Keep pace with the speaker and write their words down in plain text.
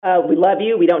We love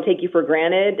you. We don't take you for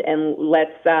granted, and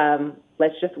let's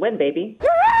just win, baby.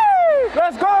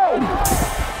 Let's go!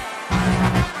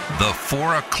 The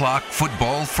 4 o'clock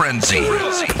football frenzy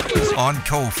on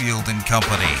Cofield and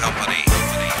Company.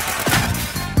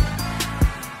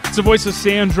 It's the voice of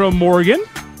Sandra Morgan,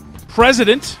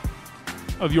 president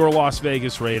of your Las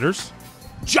Vegas Raiders.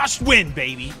 Just win,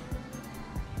 baby.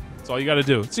 That's all you got to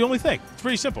do. It's the only thing. It's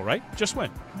pretty simple, right? Just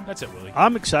win. That's it, Willie.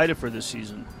 I'm excited for this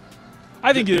season.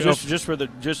 I think just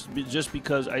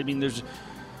because there's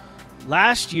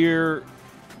last year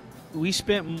we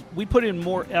put in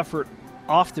more effort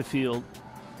off the field,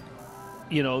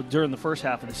 during the first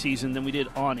half of the season than we did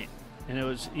on it, and it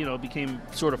was it became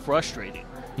sort of frustrating.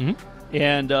 Mm-hmm.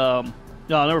 And I'll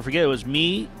never forget, it was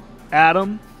me,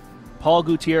 Adam, Paul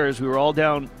Gutierrez. We were all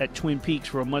down at Twin Peaks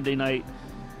for a Monday night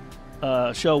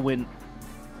show when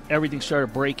everything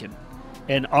started breaking.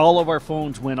 And all of our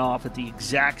phones went off at the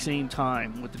exact same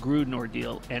time with the Gruden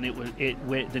ordeal, and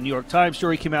the New York Times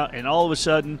story came out, and all of a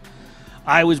sudden,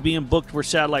 I was being booked for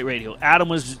satellite radio. Adam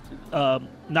was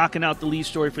knocking out the lead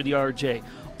story for the RJ.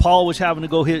 Paul was having to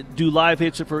go do live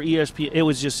hits for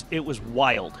ESPN. It was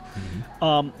wild.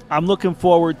 Mm-hmm. I'm looking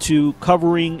forward to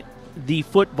covering the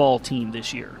football team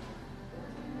this year.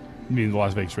 You mean the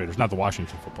Las Vegas Raiders, not the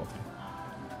Washington football team?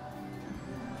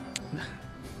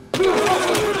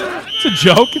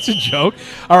 It's a joke.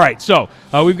 All right, so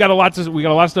we've got a lot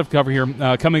of stuff to cover here.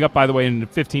 Coming up, by the way, in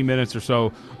 15 minutes or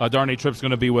so, Darnay Tripp's going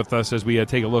to be with us as we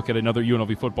take a look at another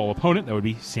UNLV football opponent. That would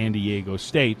be San Diego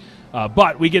State.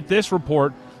 But we get this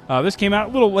report. This came out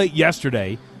a little late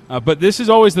yesterday. But this is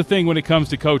always the thing when it comes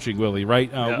to coaching, Willie,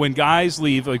 right? Yeah. When guys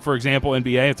leave, like, for example,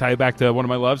 NBA, I'll tie it back to one of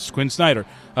my loves, Quinn Snyder.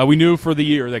 We knew for the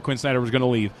year that Quinn Snyder was going to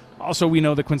leave. Also, we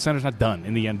know that Quinn Snyder's not done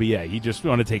in the NBA. He just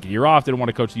wanted to take a year off, didn't want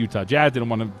to coach the Utah Jazz, didn't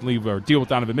want to leave or deal with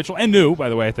Donovan Mitchell, and knew, by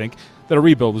the way, I think, that a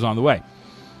rebuild was on the way.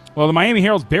 Well, the Miami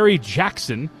Herald's Barry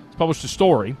Jackson has published a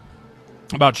story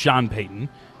about Sean Payton,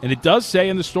 and it does say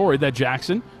in the story that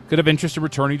Jackson could have interest in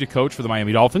returning to coach for the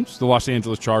Miami Dolphins, the Los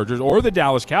Angeles Chargers, or the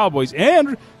Dallas Cowboys.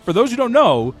 And for those who don't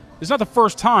know, it's not the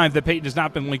first time that Payton has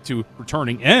not been linked to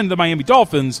returning. And the Miami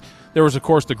Dolphins, there was, of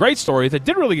course, the great story that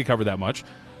didn't really get covered that much,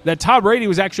 that Todd Brady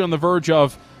was actually on the verge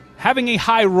of having a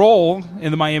high role in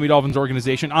the Miami Dolphins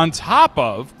organization on top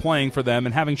of playing for them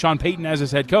and having Sean Payton as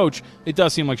his head coach. It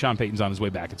does seem like Sean Payton's on his way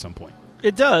back at some point.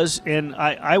 It does, and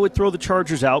I would throw the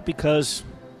Chargers out because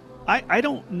I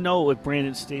don't know if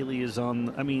Brandon Staley is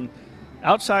on. I mean,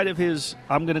 outside of his,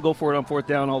 I'm going to go for it on fourth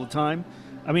down all the time.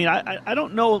 I mean, I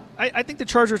don't know. I think the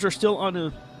Chargers are still on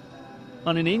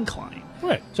an incline,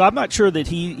 right? So I'm not sure that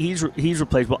he's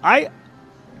replaceable. I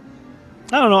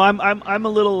don't know. I'm a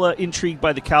little intrigued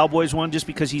by the Cowboys one just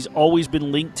because he's always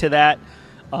been linked to that,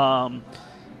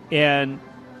 and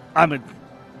I'm a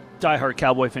diehard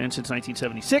Cowboy fan since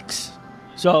 1976.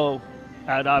 So,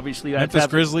 and obviously, Memphis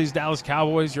Grizzlies, Dallas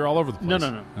Cowboys. You're all over the place.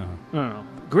 No.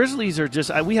 Grizzlies are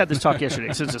just. We had this talk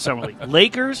yesterday since the summer league.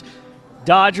 Lakers,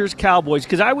 Dodgers, Cowboys.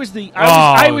 Because I was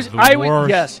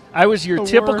your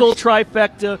typical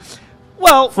trifecta.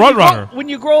 Well, front runner. When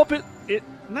you grow up in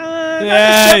the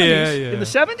 70s. In the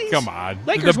 70s? Come on.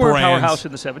 Lakers were a powerhouse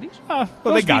in the 70s.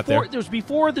 Well, they got there. It was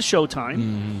before the Showtime.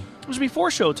 Mm. It was before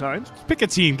Showtime. Pick a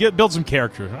team. Build some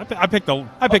character. I picked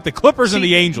the Clippers and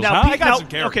the Angels. I got some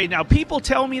character. Okay, now people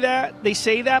tell me that. They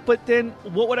say that, but then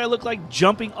what would I look like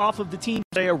jumping off of the team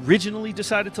that I originally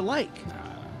decided to like?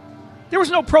 There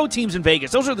was no pro teams in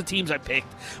Vegas. Those are the teams I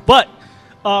picked. But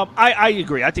I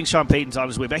agree. I think Sean Payton's on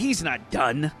his way back. He's not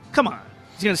done. Come on.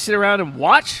 He's going to sit around and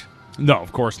watch? No,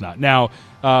 of course not. Now,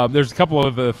 there's a couple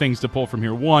of things to pull from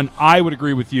here. One, I would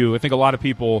agree with you. I think a lot of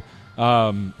people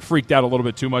freaked out a little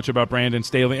bit too much about Brandon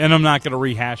Staley, and I'm not going to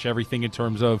rehash everything in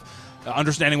terms of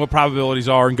understanding what probabilities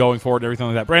are and going forward and everything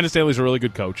like that. Brandon Staley's a really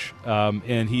good coach,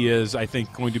 and he is, I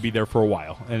think, going to be there for a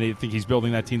while. And I think he's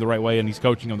building that team the right way, and he's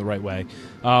coaching them the right way.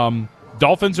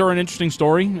 Dolphins are an interesting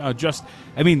story.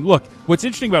 Look, what's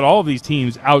interesting about all of these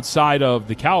teams outside of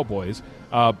the Cowboys,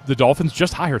 the Dolphins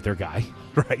just hired their guy.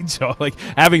 Right, so like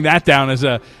having that down as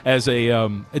a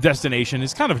destination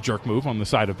is kind of a jerk move on the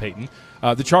side of Payton.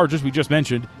 The Chargers we just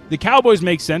mentioned. The Cowboys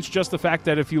make sense. Just the fact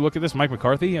that if you look at this, Mike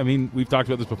McCarthy. I mean, we've talked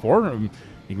about this before. You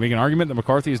can make an argument that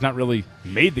McCarthy has not really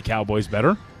made the Cowboys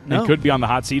better and could be on the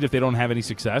hot seat if they don't have any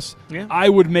success. Yeah. I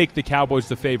would make the Cowboys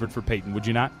the favorite for Payton. Would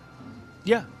you not?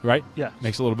 Yeah. Right. Yeah.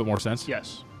 Makes a little bit more sense.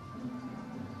 Yes.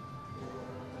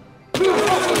 All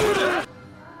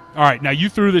right. Now you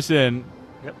threw this in.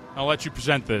 Yep. I'll let you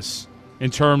present this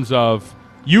in terms of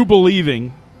you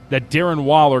believing that Darren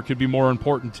Waller could be more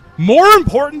important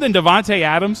than Devontae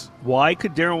Adams? Why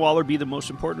could Darren Waller be the most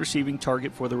important receiving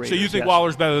target for the Raiders? So you think Yes.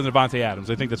 Waller's better than Devontae Adams?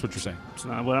 I think that's what you're saying. It's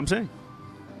not what I'm saying.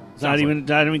 It's Sounds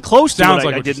not even close to Sounds what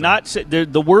like I what did you're not say.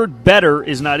 The word better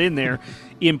is not in there.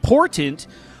 Important.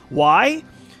 Why?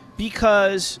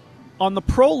 Because on the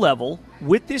pro level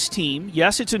with this team,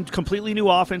 yes, it's a completely new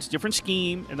offense, different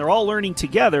scheme, and they're all learning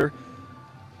together.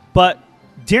 But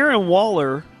Darren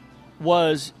Waller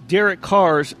was Derek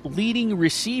Carr's leading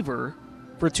receiver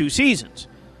for 2 seasons.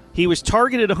 He was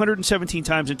targeted 117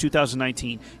 times in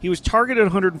 2019. He was targeted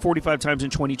 145 times in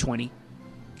 2020.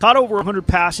 Caught over 100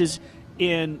 passes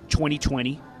in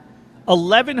 2020.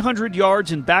 1,100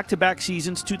 yards in back-to-back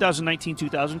seasons,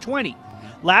 2019-2020.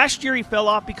 Last year he fell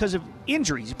off because of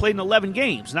injuries. He played in 11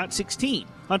 games, not 16.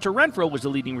 Hunter Renfrow was the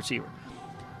leading receiver.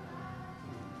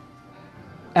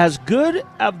 As good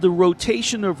of the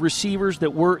rotation of receivers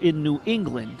that were in New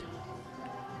England,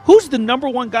 who's the number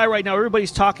one guy right now?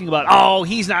 Everybody's talking about, oh,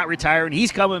 he's not retiring,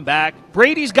 he's coming back.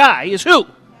 Brady's guy is who?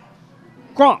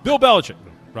 Gronk. Bill Belichick.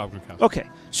 Rob Gronkowski. Okay,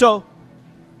 so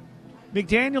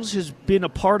McDaniels has been a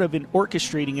part of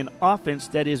orchestrating an offense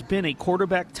that has been a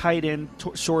quarterback tight end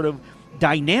sort of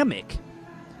dynamic.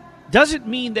 Doesn't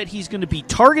mean that he's going to be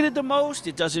targeted the most.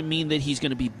 It doesn't mean that he's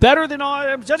going to be better than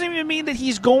Adams. Doesn't even mean that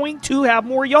he's going to have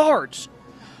more yards.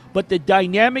 But the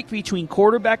dynamic between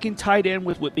quarterback and tight end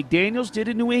with what McDaniels did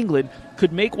in New England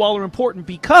could make Waller important,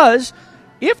 because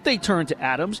if they turn to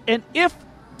Adams and if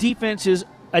defenses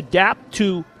adapt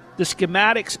to the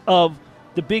schematics of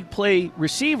the big play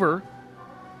receiver,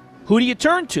 who do you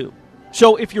turn to?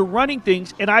 So if you're running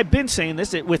things, and I've been saying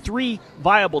this, that with 3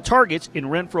 viable targets in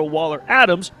Renfrow, Waller,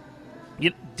 Adams,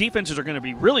 defenses are going to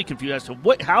be really confused as to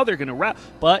how they're going to wrap.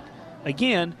 But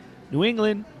again, New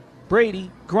England, Brady,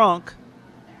 Gronk,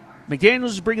 McDaniels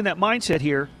is bringing that mindset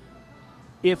here.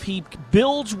 If he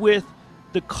builds with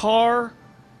the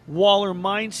Carr-Waller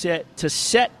mindset to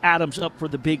set Adams up for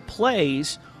the big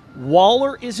plays,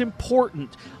 Waller is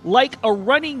important. Like a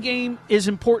running game is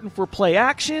important for play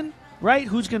action, right?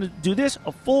 Who's going to do this?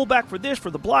 A fullback for this,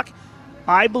 for the block.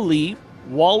 I believe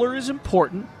Waller is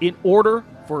important in order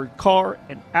for Carr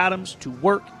and Adams to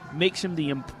work, makes him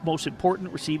the most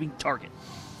important receiving target.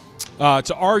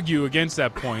 To argue against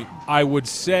that point, I would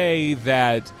say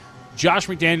that Josh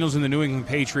McDaniels and the New England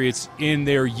Patriots in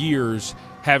their years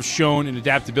have shown an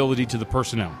adaptability to the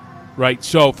personnel. Right,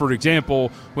 so for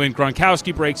example, when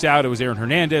Gronkowski breaks out, it was Aaron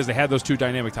Hernandez. They had those 2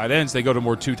 dynamic tight ends. They go to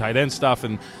more 2 tight end stuff,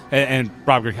 and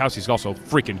Rob Gronkowski's also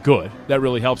freaking good. That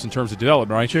really helps in terms of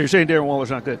development, right? So you're saying Darren Waller's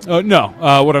not good? No.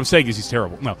 What I'm saying is he's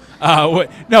terrible. No,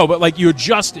 but like you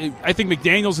adjust. I think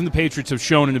McDaniels and the Patriots have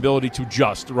shown an ability to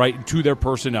adjust right to their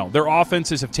personnel. Their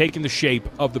offenses have taken the shape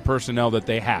of the personnel that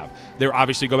they have. They're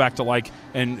obviously go back to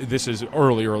and this is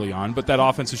early on, but that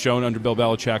offense has shown under Bill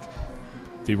Belichick.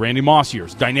 The Randy Moss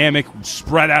years, dynamic,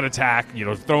 spread out attack,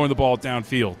 throwing the ball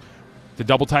downfield. The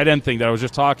double tight end thing that I was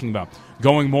just talking about.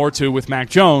 Going more to, with Mac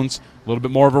Jones, a little bit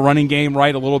more of a running game,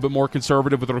 right? A little bit more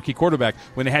conservative with a rookie quarterback.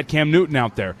 When they had Cam Newton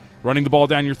out there, running the ball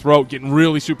down your throat, getting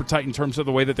really super tight in terms of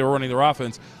the way that they were running their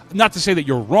offense. Not to say that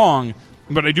you're wrong,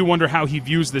 but I do wonder how he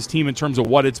views this team in terms of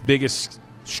what its biggest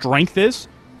strength is,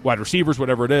 wide receivers,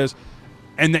 whatever it is.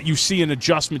 And that you see an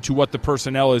adjustment to what the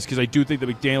personnel is, because I do think that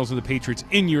McDaniels and the Patriots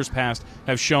in years past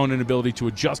have shown an ability to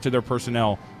adjust to their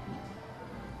personnel.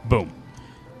 Boom.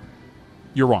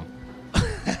 You're wrong.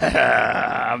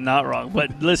 I'm not wrong,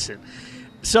 but listen.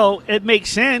 So it makes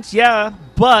sense, yeah,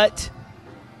 but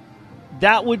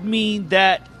that would mean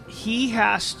that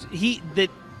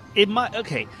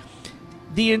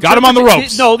got him on the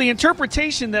ropes. No, the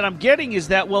interpretation that I'm getting is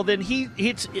that, well, then he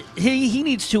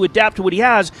needs to adapt to what he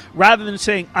has rather than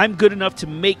saying, I'm good enough to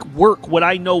make work what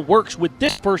I know works with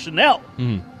this personnel.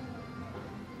 Mm-hmm.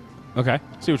 Okay, see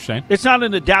what you're saying. It's not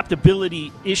an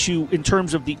adaptability issue in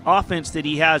terms of the offense that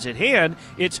he has at hand.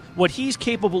 It's what he's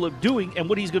capable of doing and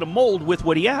what he's going to mold with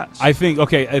what he has. I think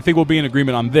we'll be in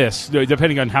agreement on this.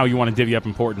 Depending on how you want to divvy up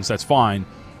importance, that's fine.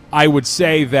 I would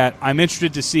say that I'm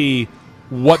interested to see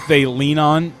what they lean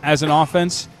on as an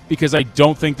offense, because I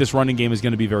don't think this running game is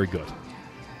going to be very good.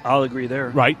 I'll agree there.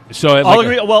 Right? So I'll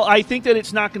agree. Well, I think that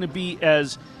it's not going to be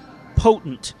as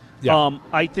potent. Yeah.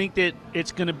 I think that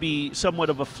it's going to be somewhat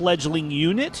of a fledgling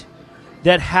unit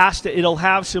that it'll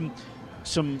have some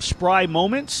spry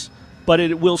moments, but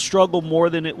it will struggle more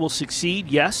than it will succeed.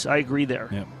 Yes, I agree there.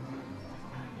 Yep.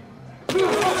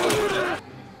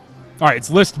 All right, it's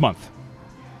list month.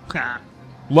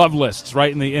 Love lists,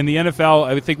 right? In the NFL,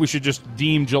 I think we should just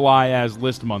deem July as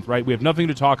list month, right? We have nothing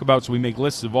to talk about, so we make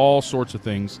lists of all sorts of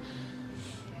things.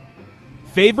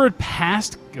 Favorite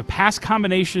pass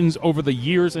combinations over the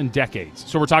years and decades.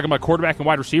 So we're talking about quarterback and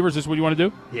wide receivers. Is this what you want to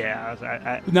do?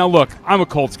 Yeah. Now, look, I'm a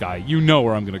Colts guy. You know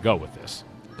where I'm going to go with this.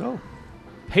 Go.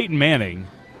 Peyton Manning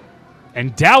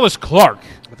and Dallas Clark.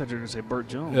 I thought you were going to say Burt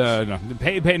Jones.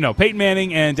 No, Peyton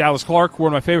Manning and Dallas Clark were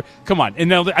my favorite. Come on. And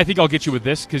now I think I'll get you with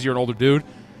this because you're an older dude.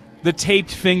 The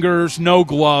taped fingers, no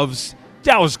gloves.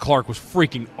 Dallas Clark was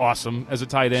freaking awesome as a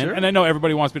tight end. Sure. And I know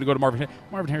everybody wants me to go to Marvin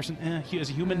Harrison.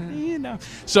 As a human, no.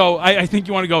 So I think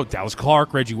you want to go Dallas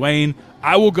Clark, Reggie Wayne.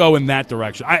 I will go in that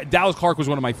direction. Dallas Clark was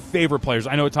one of my favorite players.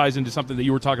 I know it ties into something that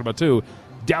you were talking about, too.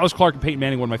 Dallas Clark and Peyton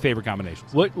Manning, one of my favorite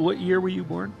combinations. What year were you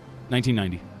born?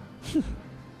 1990.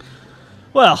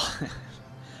 Well,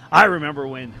 I remember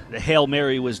when the Hail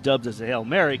Mary was dubbed as the Hail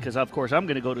Mary because, of course, I'm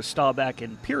going to go to Staubach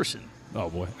and Pearson. Oh,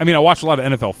 boy. I mean, I watched a lot of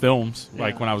NFL films,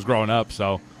 Yeah. when I was growing up,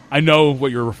 so I know what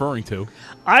you're referring to.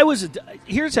 I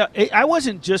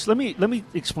wasn't just let me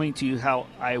explain to you how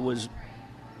I was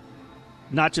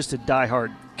not just a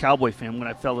diehard Cowboy fan when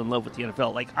I fell in love with the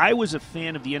NFL. Like, I was a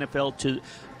fan of the NFL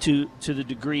to the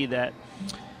degree that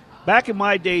back in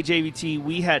my day, JVT,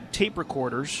 we had tape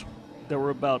recorders that were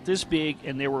about this big,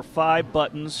 and there were 5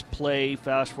 buttons: play,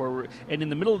 fast forward, and in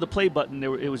the middle of the play button,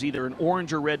 it was either an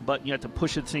orange or red button. You had to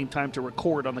push at the same time to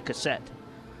record on the cassette.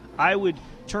 I would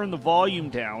turn the volume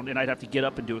down, and I'd have to get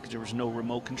up and do it because there was no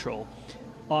remote control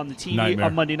on the TV Nightmare.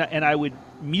 on Monday night, and I would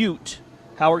mute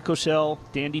Howard Cosell,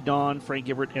 Dandy Don, Frank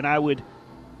Gibbert, and I would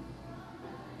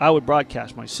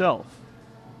broadcast myself.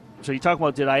 So you talk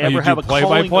about did I ever you have do a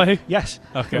calling? play-by-play? Yes.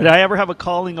 Okay. Did I ever have a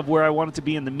calling of where I wanted to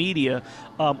be in the media?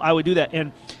 I would do that.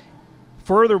 And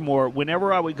furthermore,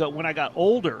 whenever I got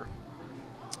older,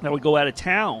 I would go out of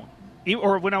town,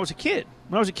 or when I was a kid.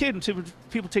 When I was a kid, and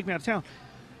people take me out of town.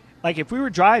 Like if we were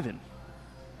driving,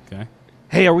 Okay.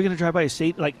 hey, are we going to drive by a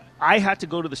stadium? Like I had to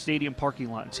go to the stadium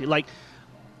parking lot and see. Like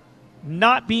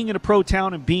not being in a pro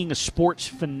town and being a sports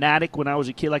fanatic when I was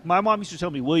a kid. Like my mom used to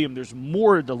tell me, William, there's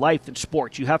more to life than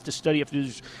sports. You have to study. You have to do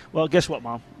this. Well, guess what,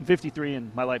 Mom? I'm 53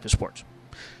 and my life is sports.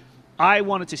 I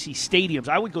wanted to see stadiums.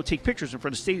 I would go take pictures in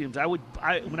front of stadiums.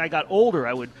 When I got older,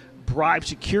 I would bribe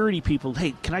security people.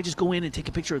 Hey, can I just go in and take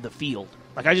a picture of the field?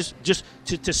 Like I just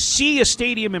to see a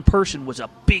stadium in person was a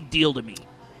big deal to me.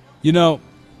 You know,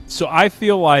 so I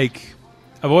feel like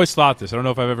I've always thought this. I don't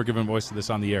know if I've ever given voice to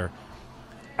this on the air.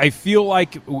 I feel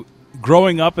like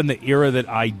growing up in the era that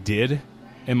I did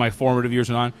in my formative years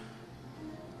and on,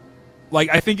 like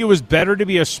I think it was better to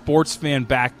be a sports fan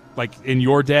back like in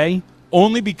your day,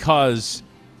 only because,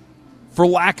 for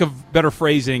lack of better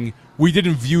phrasing, we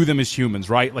didn't view them as humans,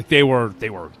 right? Like they were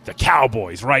the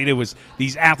Cowboys, right? It was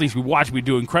these athletes we watched, we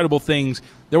do incredible things.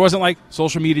 There wasn't like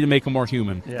social media to make them more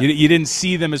human. Yeah. You didn't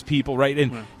see them as people, right?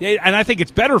 And I think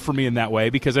it's better for me in that way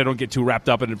because I don't get too wrapped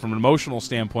up in it from an emotional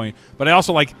standpoint. But I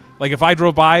also like if I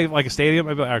drove by like a stadium,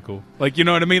 I'd be like, all right, cool. Like, you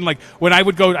know what I mean? Like when I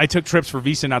would go, I took trips for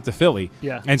VEASAN out to Philly.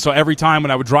 Yeah. And so every time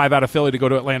when I would drive out of Philly to go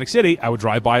to Atlantic City, I would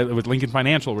drive by with Lincoln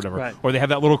Financial or whatever. Right. Or they have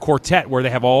that little quartet where they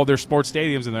have all their sports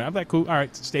stadiums in there. I'm like, cool, all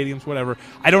right, stadiums, whatever.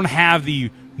 I don't have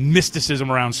the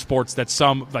mysticism around sports that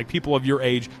some like people of your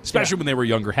age, especially when they were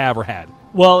younger, have or had.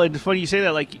 Well, and it's funny you say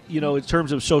that, like, you know, in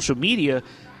terms of social media,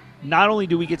 not only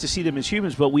do we get to see them as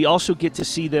humans, but we also get to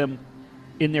see them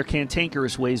in their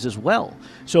cantankerous ways as well.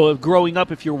 So if growing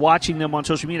up, if you're watching them on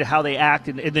social media, how they act,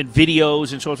 and then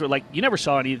videos and so forth, like, you never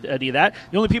saw any of that.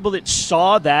 The only people that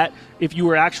saw that, if you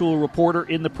were an actual reporter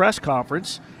in the press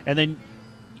conference, and then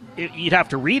you'd have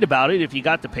to read about it if you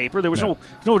got the paper. There was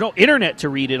no internet to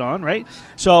read it on, right?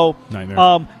 So,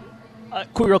 Nightmare.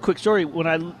 real quick story. When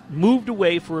I moved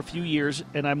away for a few years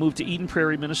and I moved to Eden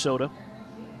Prairie, Minnesota,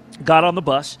 got on the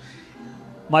bus,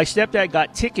 my stepdad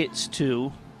got tickets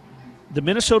to the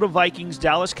Minnesota Vikings,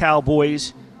 Dallas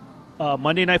Cowboys,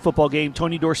 Monday Night Football game.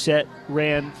 Tony Dorsett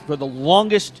ran for the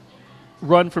longest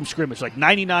run from scrimmage, like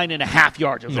 99 and a half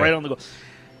yards. It was right on the goal.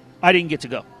 I didn't get to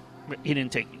go. He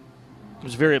didn't take me. I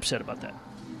was very upset about that.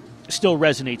 It still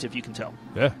resonates, if you can tell.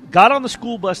 Yeah. Got on the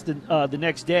school bus the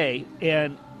next day,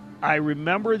 and I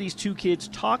remember these two kids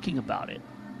talking about it,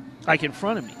 like in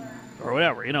front of me, or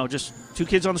whatever. You know, just two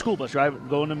kids on the school bus,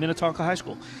 going to Minnetonka High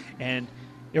School, and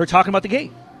they were talking about the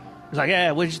game. I was like,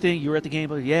 "Yeah, what did you think? You were at the game?"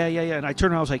 Like, yeah. And I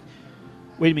turned around, I was like,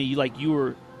 "Wait a minute, you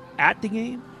were at the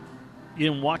game? You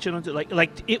didn't watch it until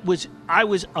like it was." I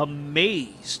was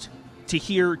amazed to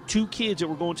hear two kids that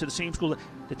were going to the same school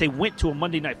that they went to a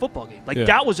Monday Night Football game.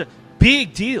 That was a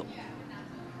big deal.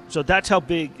 So that's how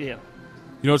big. Yeah.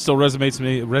 You know what still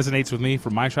resonates with me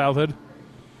from my childhood?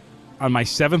 On my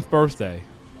 7th birthday,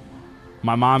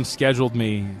 my mom scheduled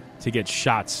me to get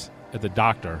shots at the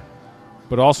doctor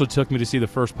but also took me to see the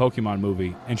first Pokemon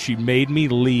movie, and she made me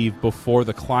leave before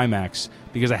the climax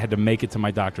because I had to make it to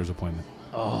my doctor's appointment.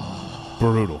 Oh.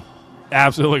 Brutal.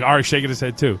 Absolutely. Ari's shaking his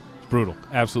head, too. Brutal.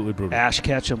 Absolutely brutal. Ash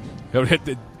Ketchum.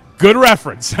 Good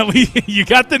reference. You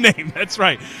got the name. That's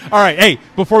right. All right. Hey,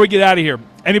 before we get out of here,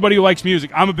 anybody who likes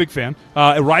music, I'm a big fan.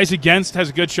 Rise Against has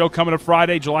a good show coming up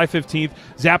Friday, July 15th.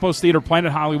 Zappos Theater,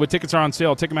 Planet Hollywood. Tickets are on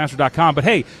sale at Ticketmaster.com. But,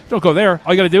 hey, don't go there.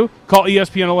 All you got to do, call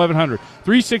ESPN 1100.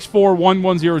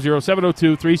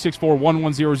 364-1100,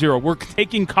 702-364-1100. We're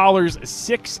taking callers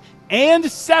 6 and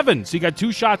 7. So you got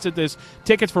 2 shots at this.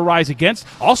 Tickets for Rise Against.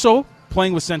 Also,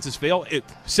 playing with Census Fail.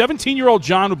 17-year-old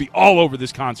John will be all over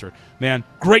this concert. Man,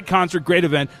 great concert, great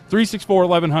event.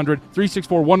 364-1100,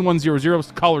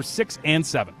 364-1100, callers 6 and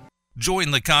 7.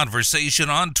 Join the conversation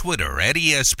on Twitter at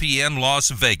ESPN Las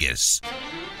Vegas.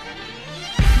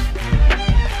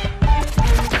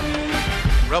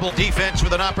 Rebel defense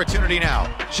with an opportunity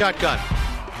now. Shotgun.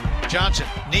 Johnson,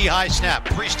 knee-high snap,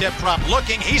 pre-step drop,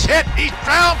 looking, he's hit, he's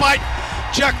fouled by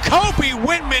Jacoby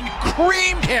Windman,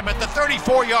 creamed him at the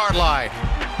 34-yard line,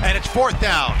 and it's 4th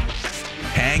down.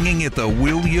 Hanging at the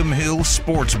William Hill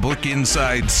Sportsbook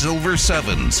inside Silver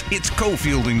Sevens, it's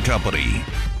Cofield and Company.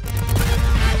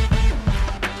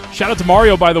 Shout out to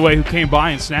Mario, by the way, who came by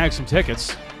and snagged some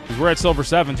tickets. We're at Silver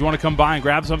Sevens. You want to come by and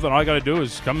grab something, all you got to do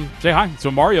is come say hi.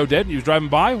 So Mario did. He was driving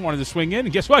by, wanted to swing in,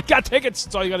 and guess what? Got tickets.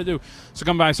 That's all you got to do. So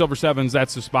come by Silver Sevens.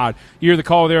 That's the spot. You hear the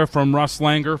call there from Russ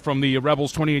Langer from the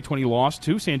Rebels 28-20 loss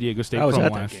to San Diego State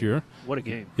from last year. What a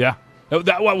game. Yeah.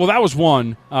 That was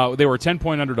one. They were a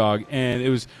 10-point underdog, and it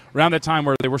was around that time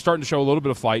where they were starting to show a little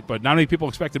bit of fight, but not many people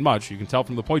expected much. You can tell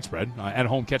from the point spread. At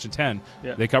home catching 10.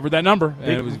 Yeah. They covered that number,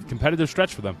 and it was a competitive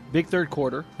stretch for them. Big third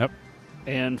quarter. Yep.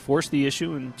 And forced the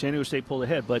issue, and San Diego State pulled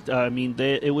ahead. But,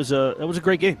 it was a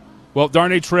great game. Well,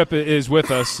 Darnay Tripp is with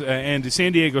us, and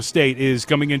San Diego State is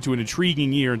coming into an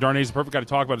intriguing year. And Darnay's the perfect guy to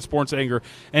talk about it. Sports Anchor,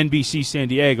 NBC San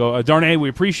Diego. Darnay, we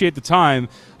appreciate the time.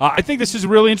 I think this is a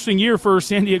really interesting year for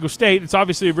San Diego State. It's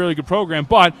obviously a really good program,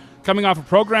 but coming off a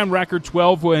program record,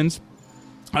 12 wins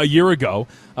a year ago.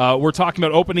 We're talking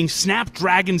about opening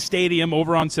Snapdragon Stadium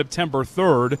over on September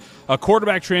 3rd, a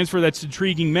quarterback transfer that's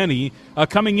intriguing many.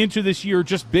 Coming into this year,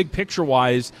 just big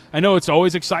picture-wise, I know it's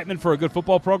always excitement for a good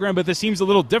football program, but this seems a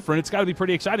little different. It's got to be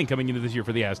pretty exciting coming into this year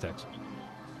for the Aztecs.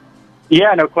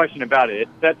 Yeah, no question about it. It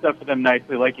sets up for them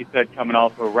nicely, like you said, coming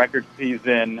off a record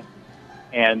season.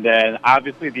 And then,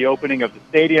 obviously, the opening of the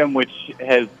stadium, which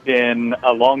has been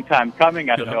a long time coming.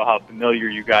 I don't know how familiar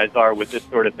you guys are with this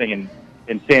sort of thing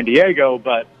in San Diego,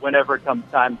 but whenever it comes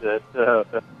time to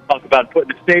talk about putting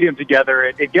the stadium together,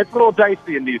 it gets a little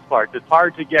dicey in these parts. It's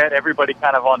hard to get everybody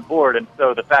kind of on board, and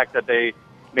so the fact that they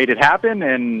made it happen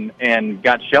and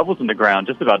got shovels in the ground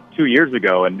just about 2 years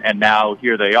ago, and now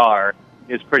here they are,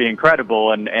 is pretty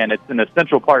incredible, and it's in a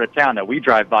central part of town that we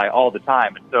drive by all the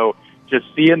time. And so just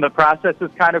seeing the process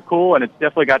is kind of cool, and it's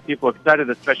definitely got people excited,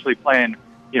 especially playing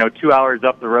 2 hours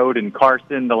up the road in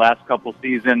Carson the last couple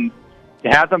seasons. To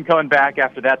have them coming back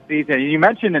after that season. And you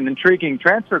mentioned an intriguing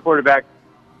transfer quarterback.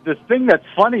 The thing that's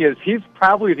funny is he's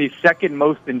probably the second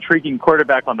most intriguing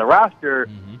quarterback on the roster.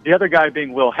 Mm-hmm. The other guy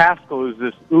being Will Haskell, who's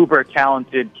this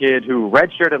uber-talented kid who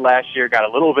redshirted last year, got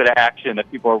a little bit of action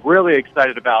that people are really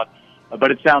excited about.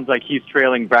 But it sounds like he's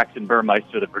trailing Braxton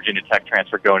Burmeister, the Virginia Tech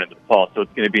transfer, going into the fall. So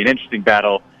it's going to be an interesting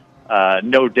battle,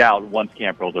 no doubt, once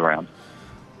camp rolls around.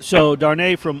 So,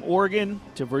 Darnay, from Oregon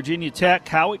to Virginia Tech,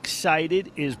 how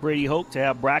excited is Brady Hoke to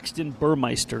have Braxton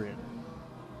Burmeister in?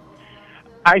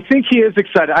 I think he is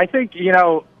excited. I think,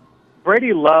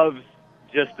 Brady loves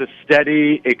just a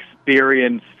steady,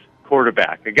 experienced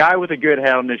quarterback, a guy with a good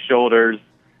head on his shoulders,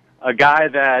 a guy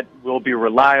that will be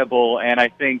reliable, and I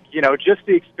think, just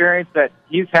the experience that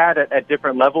he's had at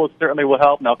different levels certainly will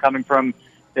help. Now, coming from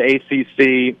the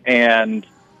ACC and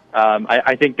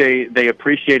I think they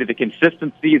appreciated the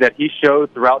consistency that he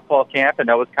showed throughout fall camp, and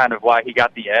that was kind of why he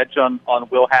got the edge on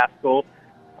Will Haskell.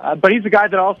 But he's a guy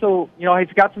that also,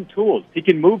 he's got some tools. He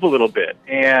can move a little bit.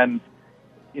 And,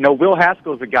 Will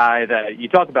Haskell is a guy that you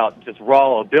talk about just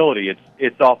raw ability.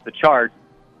 It's off the charts.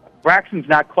 Braxton's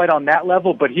not quite on that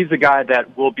level, but he's a guy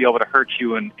that will be able to hurt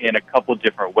you in a couple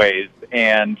different ways.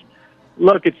 And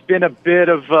look, it's been a bit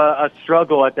of a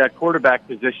struggle at that quarterback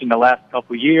position the last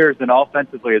couple of years, and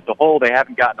offensively as a whole, they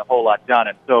haven't gotten a whole lot done.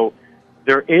 And so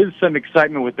there is some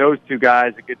excitement with those two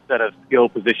guys, a good set of skill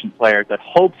position players that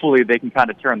hopefully they can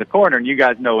kind of turn the corner. And you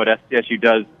guys know what SDSU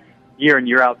does year in,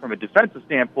 year out from a defensive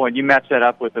standpoint. You match that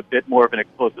up with a bit more of an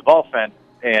explosive offense,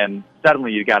 and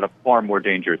suddenly you got a far more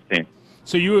dangerous team.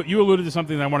 So you alluded to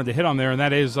something that I wanted to hit on there, and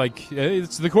that is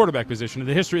it's the quarterback position. In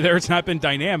the history there, it's not been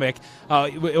dynamic.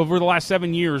 Over the last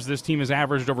 7 years, this team has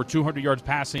averaged over 200 yards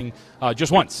passing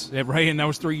just once, right? And that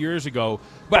was 3 years ago.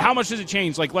 But how much does it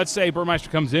change? Like, let's say Burmeister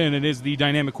comes in and is the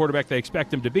dynamic quarterback they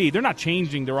expect him to be. They're not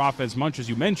changing their offense much, as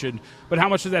you mentioned, but how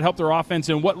much does that help their offense,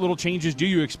 and what little changes do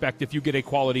you expect if you get a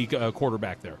quality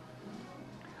quarterback there?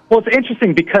 Well, it's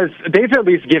interesting because they've at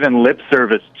least given lip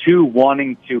service to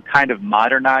wanting to kind of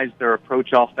modernize their approach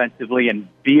offensively and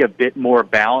be a bit more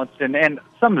balanced. And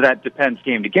some of that depends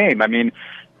game to game. I mean,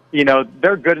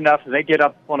 they're good enough that they get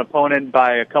up on an opponent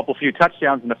by a few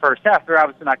touchdowns in the first half. They're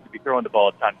obviously not going to be throwing the ball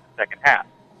a ton in the second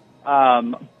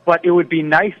half. But it would be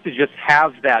nice to just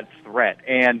have that threat.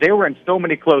 And they were in so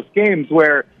many close games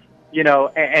where,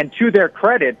 and to their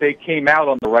credit, they came out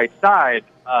on the right side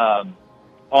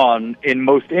in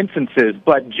most instances,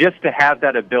 but just to have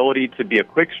that ability to be a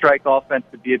quick strike offense,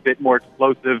 to be a bit more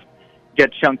explosive,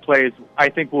 get chunk plays, I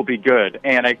think will be good.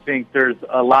 And I think there's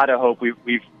a lot of hope.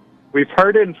 We've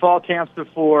heard it in fall camps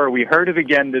before. We heard it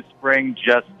again this spring,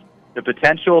 just the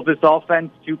potential of this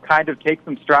offense to kind of take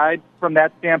some strides from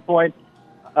that standpoint.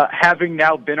 Having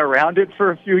now been around it for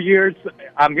a few years,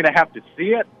 I'm going to have to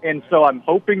see it. And so I'm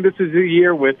hoping this is a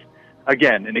year with,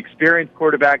 again, an experienced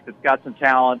quarterback that's got some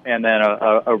talent, and then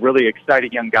a really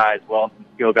exciting young guy as well, and some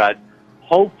skill guys.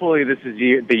 Hopefully this is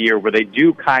the year where they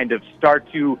do kind of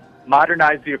start to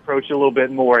modernize the approach a little bit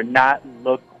more and not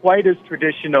look quite as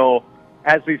traditional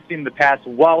as we've seen in the past,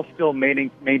 while still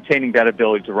maintaining that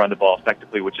ability to run the ball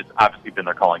effectively, which has obviously been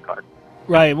their calling card.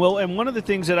 Right. Well, and one of the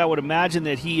things that I would imagine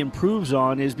that he improves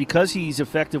on is because he's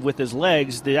effective with his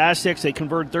legs, the Aztecs, they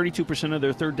converted 32% of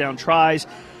their third down tries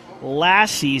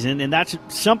last season, and that's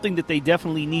something that they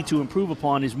definitely need to improve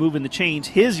upon, is moving the chains.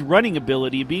 His running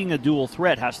ability, being a dual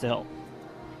threat, has to help.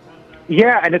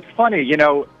 Yeah, and it's funny,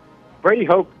 Brady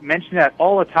Hoke mentioned that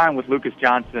all the time with Lucas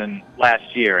Johnson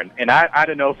last year, and I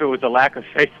don't know if it was a lack of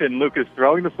faith in Lucas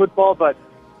throwing the football, but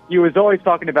he was always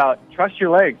talking about trust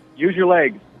your legs, use your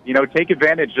legs, take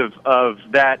advantage of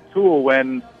that tool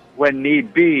when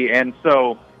need be. And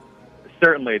so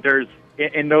certainly there's,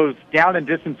 in those down and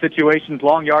distance situations,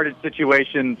 long yardage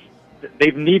situations,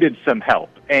 they've needed some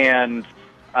help. And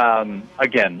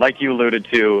again, like you alluded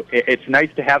to, it's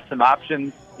nice to have some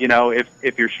options.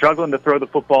 If you're struggling to throw the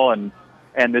football,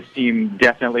 and this team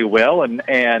definitely will,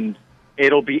 and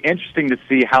it'll be interesting to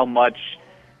see how much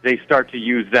they start to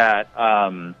use that,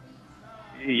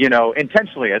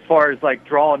 intentionally, as far as like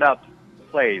drawing up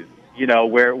plays,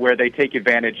 where they take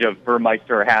advantage of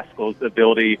Burmeister or Haskell's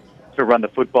ability to run the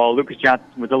football. Lucas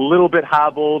Johnson was a little bit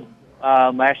hobbled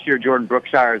last year, Jordan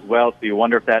Brookshire as well, so you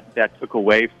wonder if that took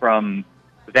away from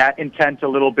that intent a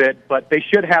little bit. But they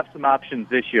should have some options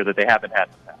this year that they haven't had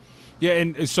in the past. Yeah,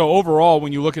 and so overall,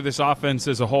 when you look at this offense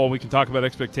as a whole, we can talk about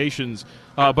expectations,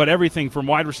 but everything from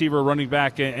wide receiver, running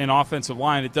back, and offensive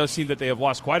line, it does seem that they have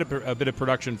lost quite a bit of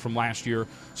production from last year.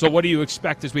 So what do you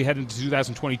expect as we head into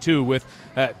 2022 with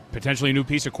potentially a new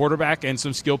piece of quarterback and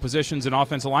some skill positions and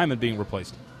offensive linemen being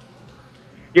replaced?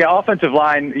 Yeah, offensive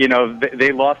line,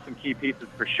 they lost some key pieces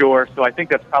for sure. So I think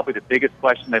that's probably the biggest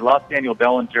question. They lost Daniel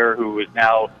Bellinger, who is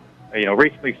now,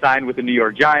 recently signed with the New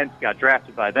York Giants, got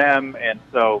drafted by them, and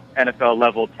so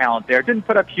NFL-level talent there. Didn't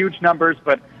put up huge numbers,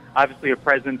 but obviously a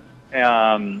presence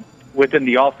within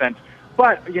the offense.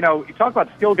 But, you talk about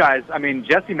skill guys. I mean,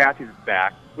 Jesse Matthews is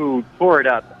back, who tore it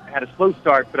up, had a slow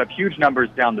start, put up huge numbers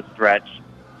down the stretch.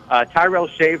 Tyrell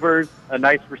Shavers, a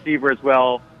nice receiver as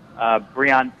well.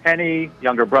 Breon Penny,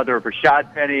 younger brother of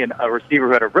Rashad Penny, and a receiver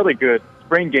who had a really good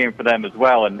spring game for them as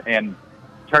well, and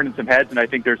turning some heads, and I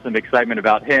think there's some excitement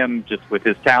about him just with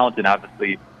his talent and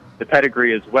obviously the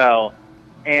pedigree as well.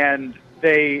 And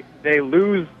they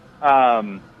lose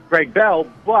Greg Bell,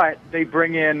 but they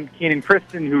bring in Keenan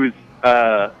Christon, who's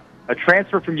a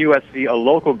transfer from USC, a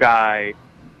local guy,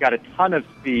 got a ton of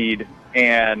speed,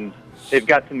 and they've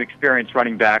got some experienced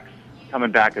running backs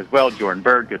coming back as well. Jordan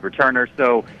Bird, good returner.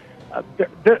 So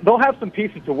they'll have some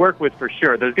pieces to work with for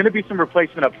sure. There's going to be some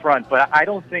replacement up front, but I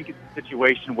don't think it's a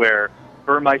situation where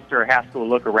Burmeister or Haskell will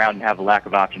look around and have a lack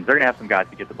of options. They're going to have some guys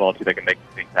to get the ball to that can make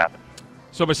things happen.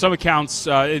 So by some accounts,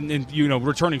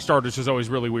 returning starters is always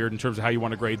really weird in terms of how you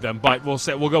want to grade them. But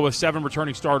we'll go with 7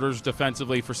 returning starters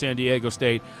defensively for San Diego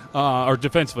State, or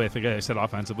defensively. I think I said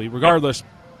offensively. Regardless,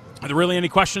 are there really any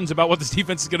questions about what this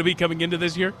defense is going to be coming into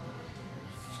this year?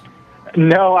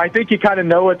 No, I think you kind of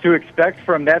know what to expect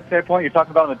from that standpoint. You're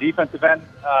talking about on the defensive end.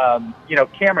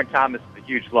 Cameron Thomas is a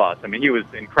huge loss. I mean, he was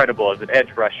incredible as an edge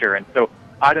rusher, and so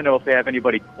I don't know if they have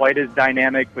anybody quite as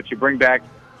dynamic, but you bring back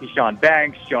Keyshawn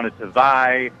Banks, Jonas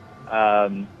Havai,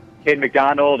 Cade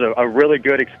McDonald, a really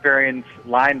good experienced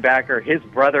linebacker. His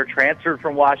brother transferred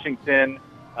from Washington.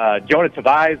 Jonah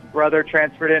Tavai's brother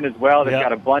transferred in as well. They've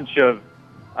got a bunch of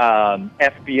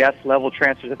FBS level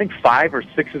transfers. I think 5 or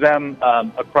 6 of them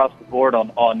across the board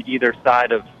on either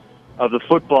side of the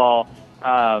football.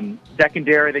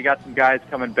 Secondary, they got some guys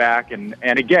coming back, and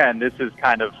again, this is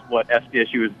kind of what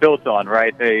FCSU is built on,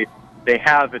 right? They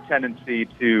have a tendency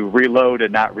to reload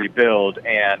and not rebuild,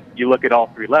 and you look at all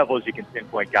 3 levels, you can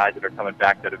pinpoint guys that are coming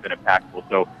back that have been impactful.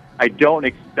 So I don't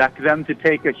expect them to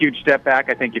take a huge step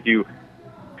back. I think if you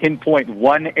pinpoint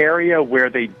one area where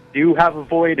they do have a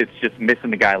void, it's just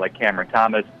missing a guy like Cameron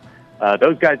Thomas.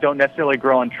 Those guys don't necessarily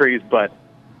grow on trees, but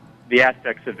the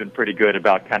Aztecs have been pretty good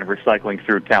about kind of recycling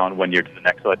through talent one year to the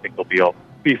next, so I think they'll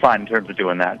be fine in terms of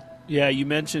doing that. Yeah, you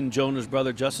mentioned Jonah's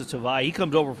brother, Justice Tavai. He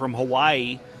comes over from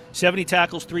Hawaii, 70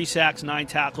 tackles, 3 sacks, 9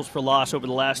 tackles for loss over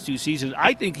the last 2 seasons.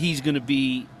 I think he's going to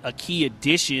be a key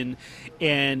addition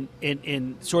and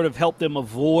sort of help them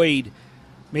avoid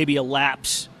maybe a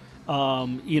lapse with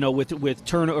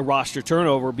a roster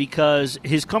turnover, because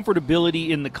his comfortability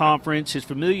in the conference, his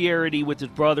familiarity with his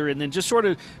brother, and then just sort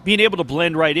of being able to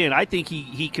blend right in, I think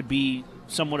he could be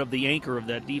somewhat of the anchor of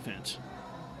that defense.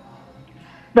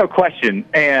 No question.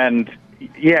 And,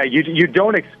 yeah, you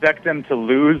don't expect them to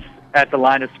lose at the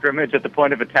line of scrimmage, at the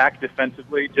point of attack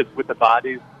defensively, just with the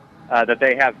bodies that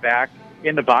they have back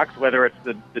in the box, whether it's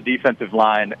the defensive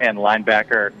line and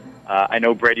linebacker. I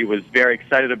know Brady was very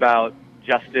excited about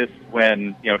Justice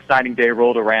when signing day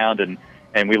rolled around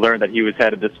and we learned that he was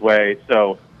headed this way.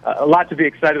 So a lot to be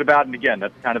excited about, and again,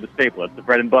 that's kind of the staple. It's the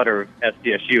bread and butter of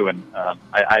SDSU, and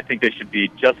I think they should be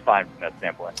just fine from that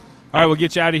standpoint. All right, we'll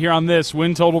get you out of here on this.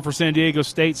 Win total for San Diego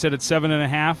State set at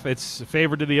 7.5. It's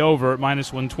favored to the over at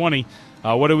 -120.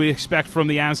 What do we expect from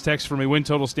the Aztecs from a win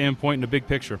total standpoint in the big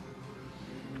picture?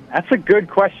 That's a good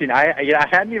question. I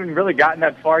hadn't even really gotten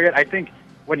that far yet. I think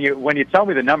when you tell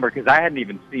me the number, because I hadn't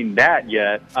even seen that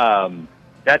yet,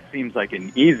 that seems like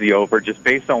an easy over just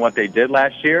based on what they did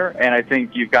last year. And I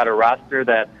think you've got a roster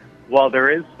that, while there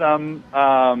is some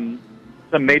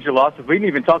major losses, we didn't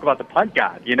even talk about the punt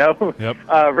god, Yep.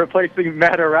 Replacing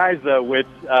Matt Ariza, which,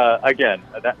 again,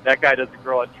 that guy doesn't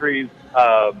grow on trees.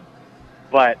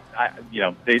 But,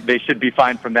 they should be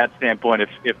fine from that standpoint.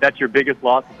 If that's your biggest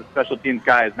loss as a special teams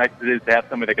guy, as nice as it is to have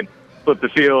somebody that can flip the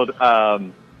field.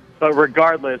 But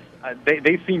regardless,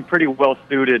 they seem pretty well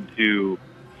suited to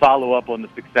follow up on the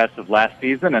success of last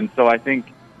season. And so I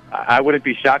think I wouldn't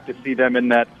be shocked to see them in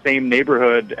that same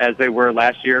neighborhood as they were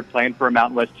last year, playing for a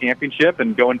Mountain West championship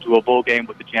and going to a bowl game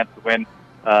with a chance to win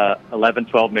 11,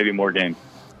 12, maybe more games.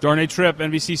 Darnay Tripp,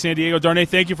 NBC San Diego. Darnay,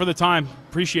 thank you for the time.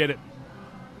 Appreciate it.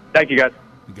 Thank you, guys.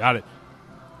 You got it.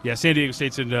 Yeah, San Diego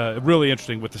State's really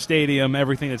interesting with the stadium,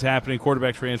 everything that's happening,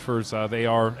 quarterback transfers. They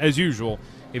are, as usual,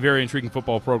 a very intriguing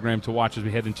football program to watch as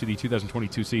we head into the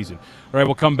 2022 season. All right,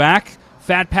 we'll come back.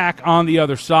 Fat Pack on the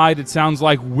other side. It sounds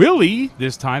like Willie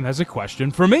this time has a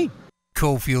question for me.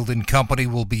 Cofield and Company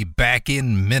will be back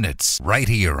in minutes right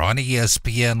here on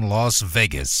ESPN Las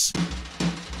Vegas.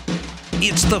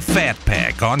 It's the Fat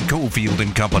Pack on Cofield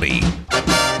and Company.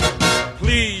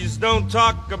 Please don't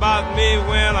talk about me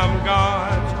when I'm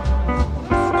gone.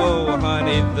 Oh,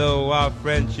 honey, though our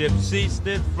friendship ceased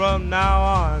it from now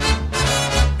on.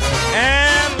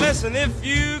 And listen, if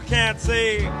you can't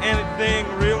say anything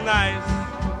real nice,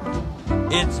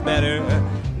 it's better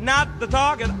not to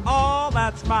talk at all.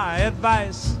 That's my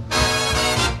advice.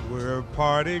 We're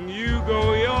parting. You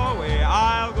go your way,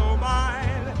 I'll go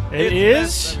mine. It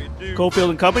is Cofield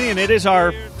and Company, and it is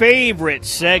our favorite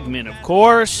segment, of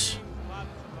course.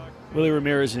 Willie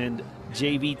Ramirez and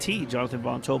JVT, Jonathan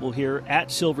Von Tobel, here at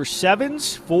Silver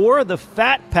Sevens for the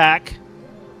Fat Pack.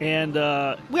 And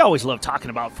we always love talking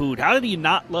about food. How do you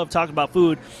not love talking about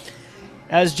food?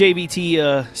 As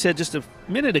JVT said just a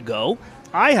minute ago,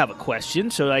 I have a question,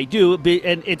 so I do.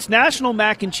 And it's National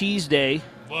Mac and Cheese Day.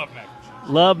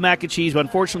 Love mac and cheese, but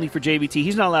unfortunately for JVT,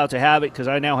 he's not allowed to have it because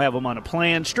I now have him on a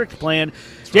plan, strict plan.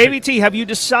 JVT, have you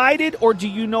decided, or do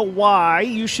you know why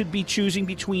you should be choosing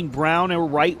between brown or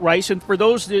white rice? And for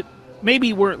those that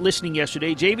maybe weren't listening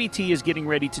yesterday, JVT is getting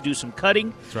ready to do some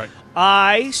cutting. That's right.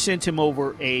 I sent him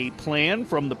over a plan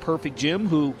from The Perfect Gym,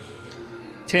 who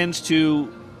tends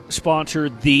to sponsor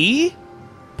the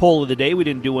poll of the day. We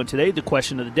didn't do one today, the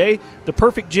question of the day. The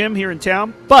Perfect Gym here in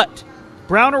town. But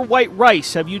brown or white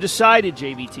rice, have you decided,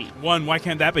 JVT? One, why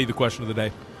can't that be the question of the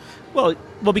day? Well,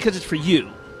 because it's for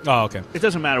you. Oh, okay. It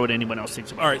doesn't matter what anyone else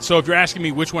thinks about it. All right, so if you're asking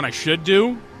me which one I should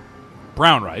do,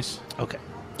 brown rice. Okay.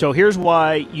 So here's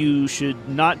why you should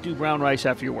not do brown rice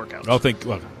after your workouts.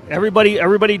 Look.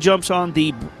 Everybody jumps on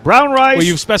the brown rice. Well,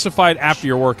 you've specified after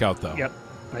your workout, though. Yep.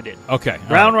 I did. Okay.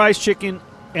 Brown all right. rice, chicken,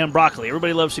 and broccoli.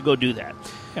 Everybody loves to go do that.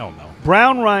 Hell no.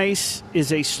 Brown rice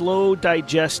is a slow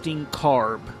digesting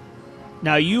carb.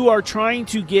 Now, you are trying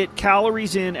to get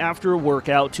calories in after a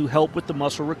workout to help with the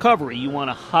muscle recovery. You want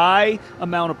a high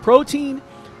amount of protein,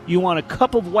 you want a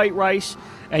cup of white rice,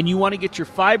 and you want to get your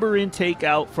fiber intake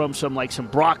out from some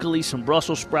broccoli, some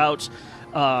Brussels sprouts,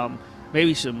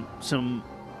 maybe some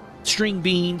string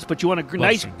beans, but you want a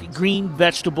nice green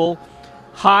vegetable,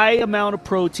 high amount of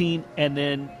protein, and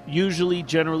then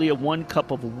generally a 1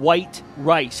 cup of white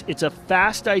rice. It's a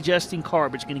fast digesting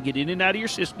carb. It's going to get in and out of your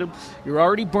system. You're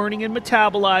already burning and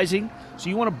metabolizing, so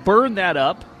you want to burn that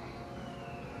up.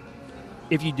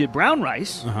 If you did brown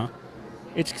rice,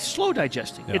 it's slow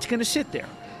digesting. Yeah. It's going to sit there.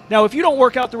 Now, if you don't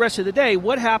work out the rest of the day,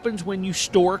 what happens when you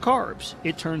store carbs?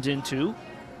 It turns into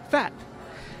fat.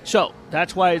 So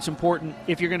that's why it's important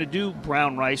if you're going to do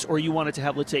brown rice or you want it to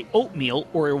have, let's say, oatmeal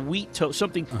or a wheat toast,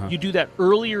 something, you do that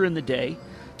earlier in the day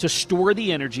to store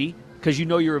the energy because you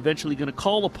know you're eventually going to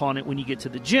call upon it when you get to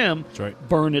the gym. That's right.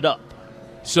 Burn it up.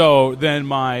 So then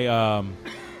my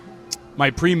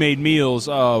my pre-made meals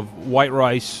of white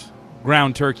rice,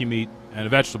 ground turkey meat, and a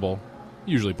vegetable,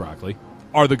 usually broccoli,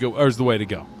 is the way to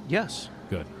go. Yes.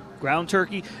 Good. Ground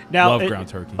turkey. Now, Love ground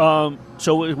turkey.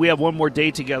 So we have one more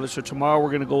day together. So tomorrow we're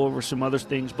going to go over some other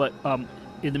things. But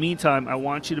in the meantime, I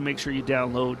want you to make sure you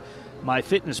download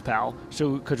MyFitnessPal.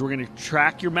 Because we're going to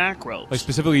track your macros. Like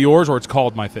specifically yours, or it's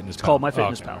called MyFitnessPal? It's called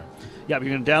MyFitnessPal. Okay. Yeah, you're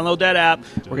going to download that app.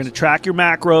 We're going to track your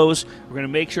macros. We're going to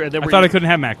make sure. And then I thought I couldn't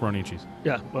have macaroni and cheese.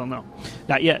 Yeah. Well, no,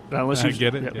 not yet. Unless I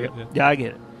get it. Yeah, I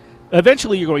get it.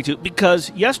 Eventually, you're going to,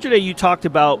 because yesterday you talked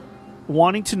about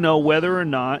wanting to know whether or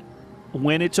not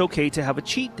when it's okay to have a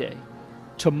cheat day.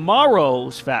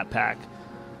 Tomorrow's Fat Pack,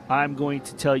 I'm going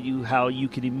to tell you how you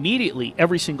can immediately,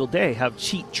 every single day, have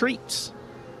cheat treats.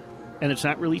 And it's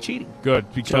not really cheating.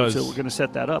 Good, because So we're going to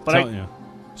set that up. But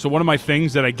So one of my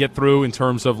things that I get through in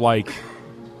terms of like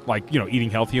eating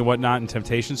healthy and whatnot and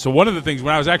temptation. So one of the things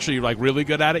when I was actually really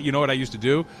good at it, you know what I used to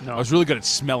do? No. I was really good at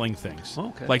smelling things.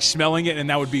 Okay. Like smelling it, and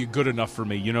that would be good enough for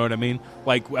me. You know what I mean?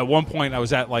 Like at one point I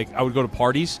was at I would go to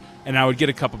parties and I would get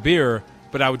a cup of beer,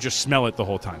 but I would just smell it the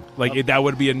whole time. That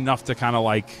would be enough to kind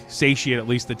of satiate at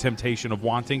least the temptation of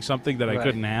wanting something that I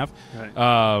couldn't have.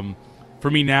 Right.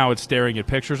 For me now, it's staring at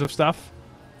pictures of stuff.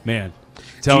 Man,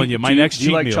 telling you, my next cheat meal.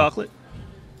 Do you like meal. chocolate?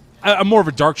 I'm more of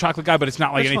a dark chocolate guy, but it's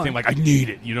not like That's anything fine. like I need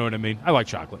it. You know what I mean? I like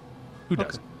chocolate. Who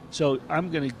doesn't? So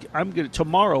I'm gonna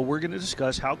tomorrow we're gonna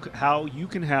discuss how you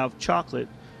can have chocolate,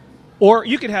 or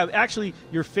you can have actually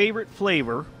your favorite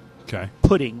flavor Okay.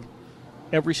 pudding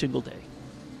every single day.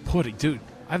 Pudding, dude.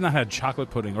 I've not had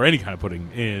chocolate pudding or any kind of pudding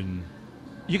in.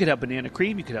 You could have banana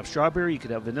cream, you could have strawberry, you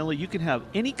could have vanilla, you can have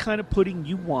any kind of pudding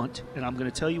you want, and I'm going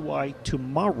to tell you why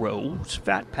tomorrow's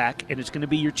Fat Pack, and it's going to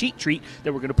be your cheat treat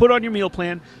that we're going to put on your meal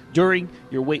plan during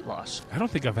your weight loss. I don't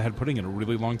think I've had pudding in a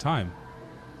really long time.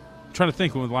 I'm trying to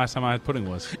think when the last time I had pudding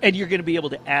was. And you're going to be able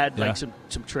to add Yeah.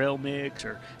 some trail mix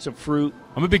or some fruit.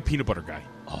 I'm a big peanut butter guy.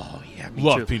 Oh, yeah, me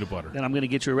Love too. peanut butter. And I'm going to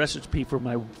get you a recipe for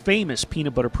my famous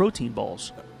peanut butter protein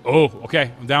balls. Oh,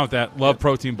 okay. I'm down with that. Love Yep.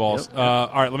 protein balls. Yep.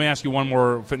 All right, let me ask you one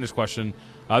more fitness question.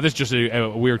 This is just a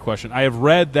weird question. I have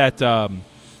read that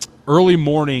early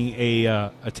morning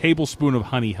a tablespoon of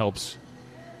honey helps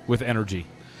with energy.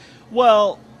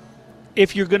 Well,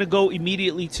 if you're going to go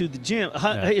immediately to the gym,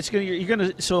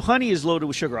 so honey is loaded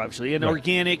with sugar, obviously, and Right.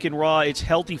 organic and raw. It's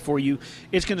healthy for you.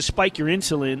 It's going to spike your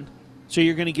insulin, so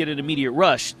you're going to get an immediate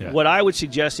rush. Yeah. What I would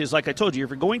suggest is, like I told you, if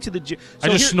you're going to the gym, I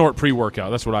just snort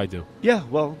pre-workout. That's what I do. Yeah,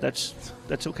 well, that's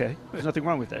okay. There's nothing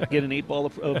wrong with that. Get an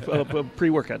 8-ball of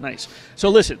pre-workout. Nice. So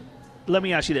listen, let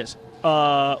me ask you this: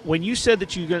 when you said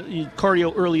that you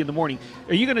cardio early in the morning,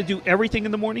 are you going to do everything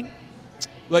in the morning?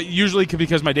 Usually,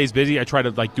 because my day's busy, I try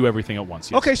to do everything at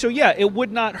once. Yes. Okay, so yeah, it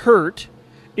would not hurt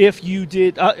if you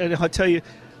did. And I'll tell you,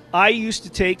 I used to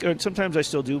take, and sometimes I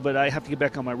still do, but I have to get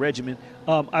back on my regimen.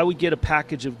 I would get a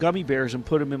package of gummy bears and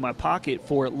put them in my pocket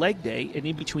for leg day, and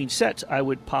in between sets, I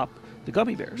would pop the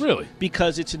gummy bears. Really?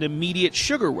 Because it's an immediate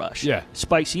sugar rush. Yeah.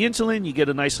 Spikes the insulin, you get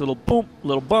a nice little bump,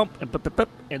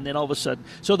 and then all of a sudden.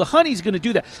 So the honey's going to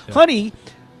do that. Yeah. Honey,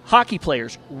 hockey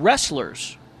players,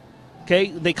 wrestlers, okay,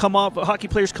 hockey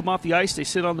players come off the ice, they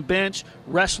sit on the bench,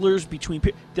 wrestlers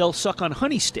they'll suck on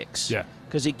honey sticks. Yeah.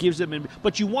 Because it gives them,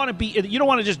 but you want to you don't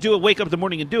want to just do it, wake up in the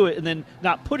morning and do it, and then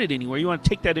not put it anywhere. You want to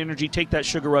take that energy, take that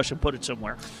sugar rush, and put it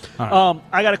somewhere. All right.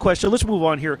 I got a question. Let's move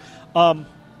on here.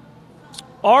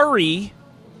 Ari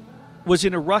was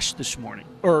in a rush this morning,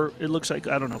 or it looks like,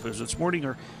 I don't know if it was this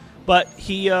morning but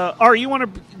he. Ari, you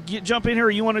want to jump in here,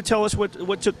 or you want to tell us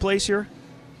what took place here?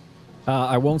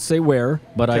 I won't say where,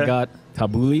 but Okay. I got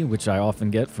tabbouleh, which I often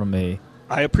get from a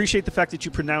I appreciate the fact that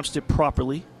you pronounced it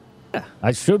properly.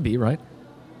 I should be, right?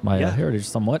 My heritage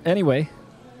somewhat. Anyway,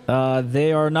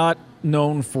 they are not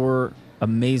known for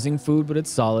amazing food, but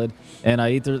it's solid. And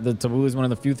I eat the tabbouleh is one of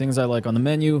the few things I like on the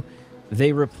menu.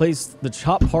 They replaced the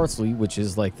chopped parsley, which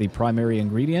is like the primary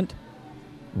ingredient,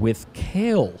 with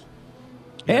kale.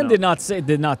 And did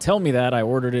not tell me that. I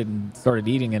ordered it and started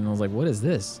eating it, and I was like, what is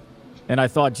this? And I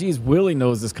thought, geez, Willie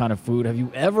knows this kind of food. Have you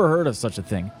ever heard of such a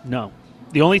thing? No.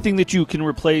 The only thing that you can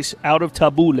replace out of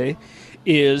tabbouleh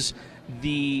is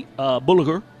the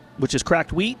bulgur, which is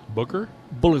cracked wheat. Booker?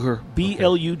 Bulgur,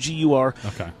 B-L-U-G-U-R,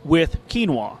 with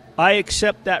quinoa. I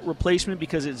accept that replacement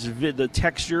because it's the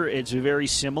texture, it's very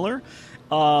similar.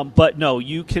 But no,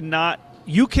 you cannot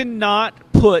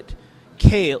put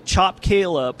chopped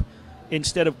kale up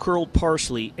instead of curled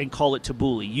parsley and call it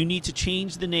tabbouleh. You need to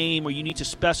change the name, or you need to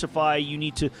specify, you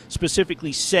need to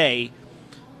specifically say,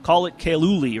 call it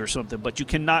kaleuli or something, but you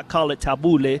cannot call it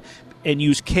tabbouleh and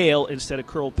use kale instead of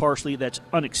curled parsley. That's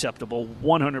unacceptable,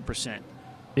 100%.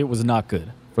 It was not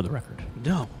good, for the record.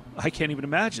 No, I can't even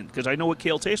imagine, because I know what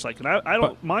kale tastes like, and I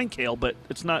don't mind kale, but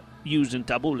it's not used in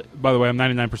tabbouleh. By the way, I'm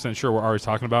 99% sure what Ari's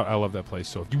talking about. I love that place,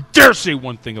 so if you dare say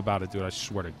one thing about it, dude, I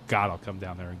swear to God I'll come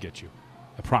down there and get you.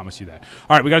 I promise you that.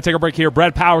 All right, we got to take a break here.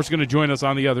 Brad Powers is going to join us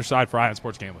on the other side for Eye on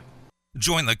Sports Gambling.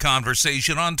 Join the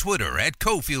conversation on Twitter at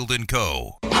Cofield &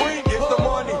 Co.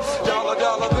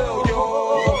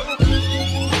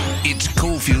 It's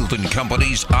Cofield &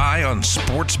 Company's Eye on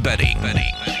Sports Betting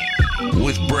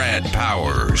with Brad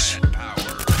Powers.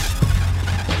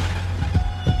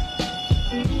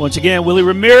 Once again, Willie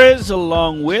Ramirez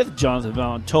along with Jonathan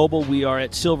Van Tobel. We are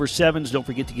at Silver Sevens. Don't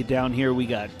forget to get down here. We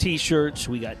got T-shirts.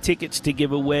 We got tickets to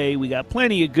give away. We got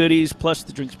plenty of goodies, plus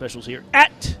the drink specials here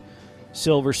at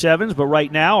Silver Sevens. But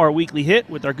right now, our weekly hit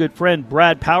with our good friend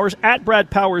Brad Powers at Brad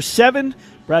Powers 7,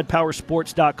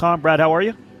 BradPowersports.com. Brad, how are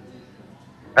you?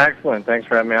 Excellent. Thanks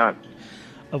for having me on.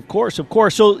 Of course, of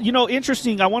course. So,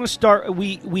 interesting. I want to start.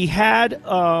 We had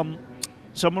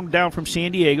someone down from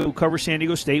San Diego who covers San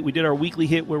Diego State. We did our weekly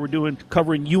hit where we're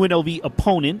covering UNLV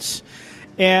opponents.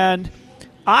 And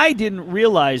I didn't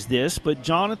realize this, but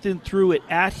Jonathan threw it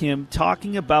at him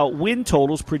talking about win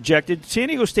totals projected. San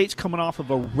Diego State's coming off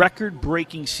of a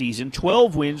record-breaking season,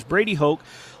 12 wins, Brady Hoke,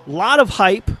 a lot of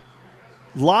hype, a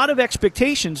lot of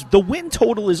expectations. The win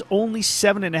total is only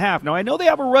 7.5. Now, I know they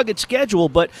have a rugged schedule,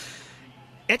 but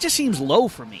it just seems low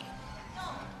for me.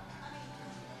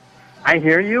 I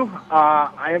hear you.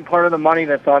 I am part of the money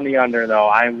that's on the under, though.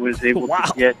 I was able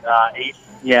to get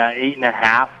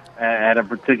 8.5 at a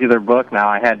particular book. Now,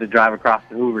 I had to drive across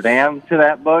the Hoover Dam to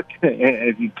that book,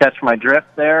 if you catch my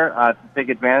drift there, to take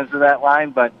advantage of that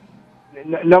line. But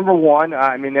number one,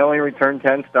 they only returned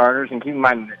 10 starters, and keep in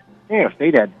mind,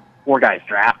 State had 4 guys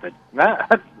drafted.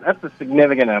 That's a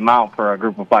significant amount for a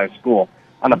Group of 5 school.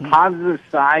 On the positive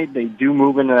side, they do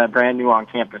move into that brand-new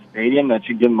on-campus stadium. That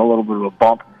should give them a little bit of a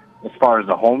bump as far as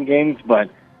the home games.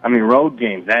 But, road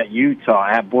games at Utah,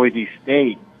 at Boise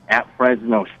State, at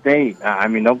Fresno State.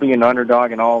 They'll be an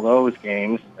underdog in all those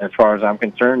games as far as I'm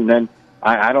concerned. And then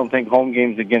I don't think home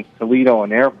games against Toledo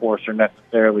and Air Force are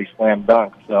necessarily slam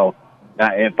dunk. So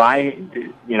I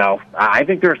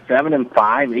think they're 7-5,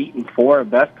 8-4,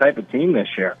 best type of team this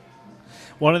year.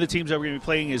 One of the teams that we're going to be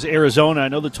playing is Arizona. I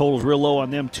know the total's real low on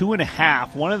them,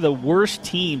 2.5. One of the worst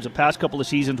teams the past couple of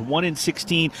seasons,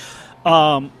 1-16.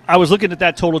 I was looking at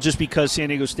that total just because San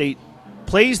Diego State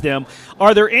plays them.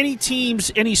 Are there any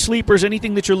teams, any sleepers,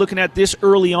 anything that you're looking at this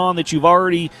early on that you've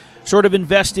already sort of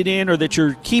invested in or that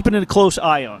you're keeping a close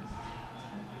eye on?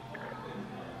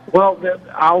 Well,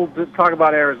 I'll just talk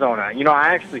about Arizona.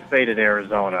 I actually faded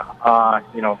Arizona.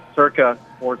 Circa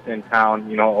Sports in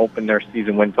Town, opened their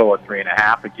season win total at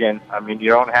 3.5. Again, you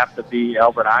don't have to be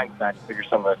Albert Einstein to figure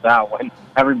some of this out. When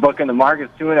every book in the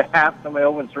market is 2.5, somebody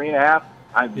opens 3.5.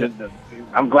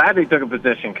 I'm glad they took a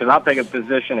position because I'll take a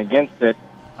position against it.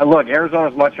 Look,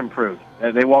 Arizona's much improved.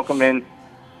 They welcome in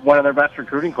one of their best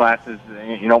recruiting classes,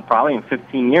 probably in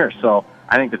 15 years. So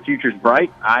I think the future's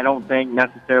bright. I don't think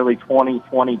necessarily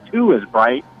 2022 is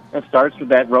bright. It starts with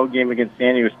that road game against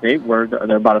San Diego State where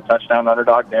they're about a touchdown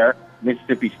underdog there.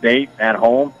 Mississippi State at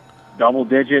home,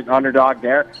 double-digit underdog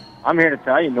there. I'm here to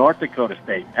tell you, North Dakota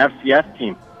State, FCS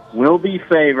team, will be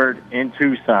favored in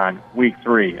Tucson week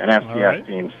 3, an FCS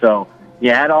team. So you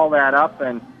add all that up,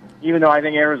 and even though I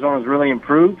think Arizona's really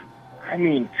improved,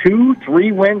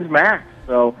 2-3 wins max.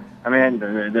 So,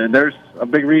 there's a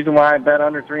big reason why I bet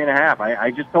under 3.5. I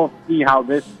just don't see how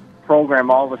this program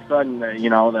all of a sudden,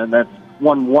 that's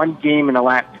won one game in the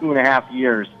last 2.5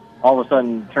 years, all of a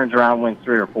sudden turns around and wins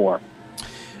 3 or 4.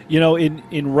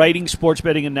 in writing sports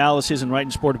betting analysis and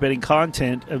writing sports betting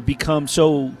content, have become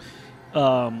so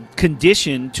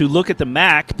conditioned to look at the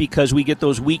MAC because we get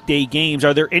those weekday games.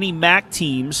 Are there any MAC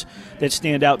teams that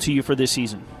stand out to you for this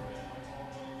season?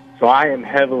 So I am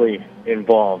heavily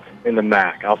involved in the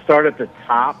MAC. I'll start at the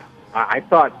top. I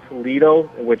thought Toledo,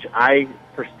 which I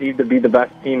perceived to be the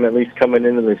best team at least coming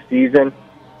into the season,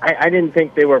 I didn't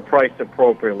think they were priced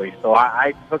appropriately. So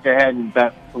I took ahead and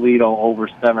bet Toledo over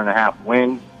 7.5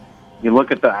 wins. You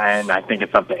look at and I think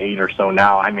it's up to 8 or so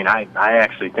now. I mean, I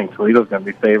actually think Toledo's going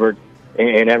to be favored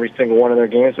in every single one of their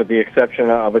games, with the exception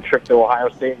of a trip to Ohio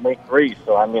State in week 3.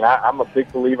 So, I mean, I'm a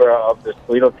big believer of this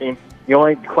Toledo team. The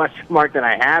only question mark that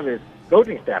I have is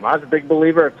coaching staff. I was a big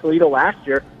believer of Toledo last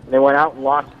year, and they went out and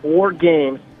lost 4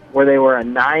 games where they were a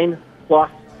 9+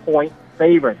 point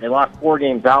favorite. They lost 4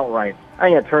 games outright. I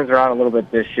think it turns around a little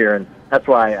bit this year, and that's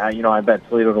why I bet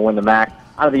Toledo to win the MAC.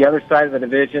 Out of the other side of the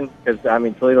division, because I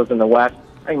mean Toledo's in the West,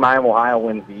 I think Miami Ohio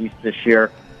wins the East this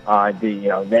year.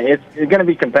 It's going to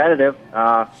be competitive.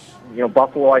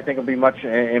 Buffalo I think will be much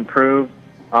improved,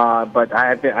 but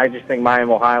I just think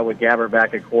Miami Ohio with Gabbert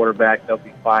back at quarterback, they'll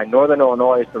be fine. Northern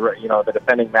Illinois is the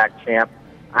defending MAC champ.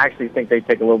 I actually think they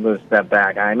take a little bit of a step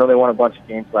back. I know they won a bunch of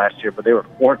games last year, but they were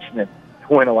fortunate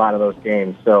to win a lot of those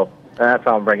games. So that's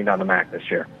how I'm breaking down the MAC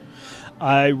this year.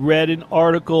 I read an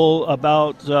article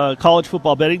about college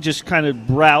football betting, just kind of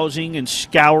browsing and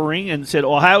scouring, and said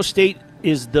Ohio State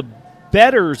is the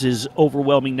bettors'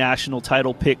 overwhelming national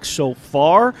title pick so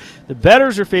far. The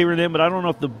bettors are favoring them, but I don't know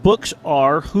if the books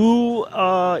are.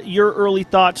 Your early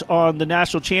thoughts on the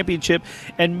national championship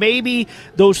and maybe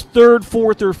those 3rd,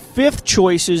 4th, or 5th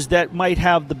choices that might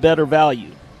have the better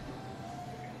value?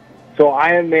 So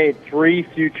I have made 3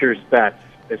 futures bets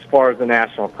as far as the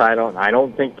national title, and I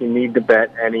don't think you need to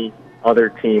bet any other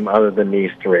team other than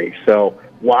these 3. So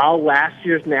while last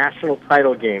year's national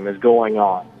title game is going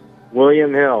on,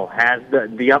 William Hill has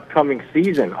the upcoming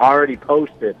season already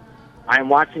posted. I'm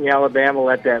watching Alabama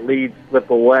let that lead slip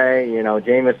away.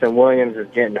 Jamison Williams is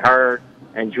getting hurt,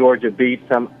 and Georgia beats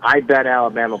them. I bet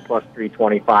Alabama plus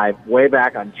 325 way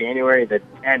back on January the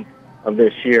 10th of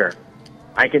this year.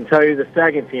 I can tell you the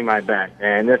second team I bet,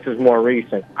 and this is more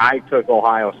recent. I took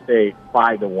Ohio State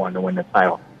 5-1 to win the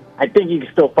title. I think you can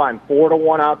still find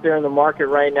 4-1 out there in the market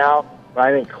right now, but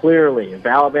I think clearly if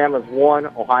Alabama's 1,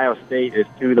 Ohio State is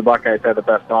 2. The Buckeyes have the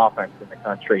best offense in the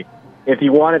country. If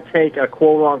you want to take a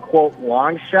quote-unquote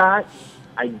long shot,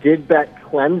 I did bet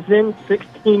Clemson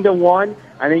 16-1.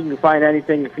 I think you can find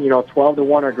anything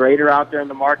 12-1 or greater out there in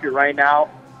the market right now.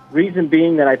 Reason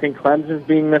being that I think Clemson's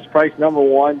being mispriced. Number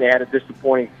 1, they had a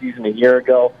disappointing season a year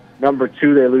ago. Number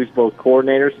 2, they lose both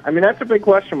coordinators. I mean, that's a big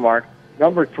question mark.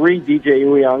 Number 3, DJ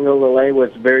Uiagalelei was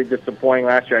very disappointing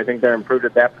last year. I think they're improved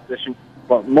at that position.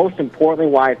 But most importantly,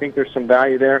 why I think there's some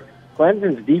value there,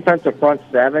 Clemson's defensive front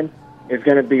 7 is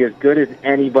going to be as good as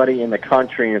anybody in the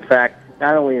country. In fact,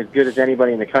 not only as good as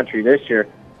anybody in the country this year,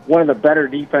 one of the better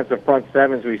defensive front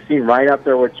 7s we've seen, right up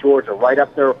there with Georgia, right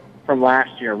up there from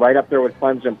last year, right up there with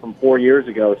Clemson from 4 years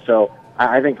ago. So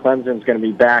I think Clemson's going to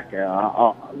be back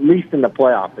at least in the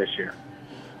playoff this year.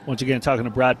 Once again, talking to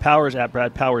Brad Powers at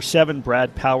BradPowers7,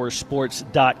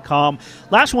 BradPowersports.com.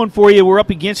 Last one for you. We're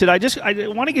up against it. I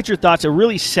want to get your thoughts. A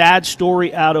really sad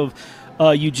story out of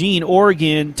Eugene,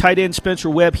 Oregon. Tight end Spencer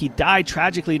Webb, he died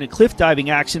tragically in a cliff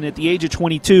diving accident at the age of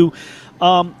 22.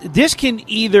 This can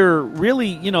either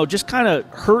really, just kind of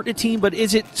hurt a team, but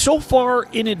is it so far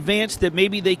in advance that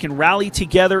maybe they can rally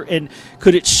together, and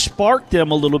could it spark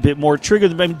them a little bit more, trigger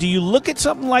them? I mean, do you look at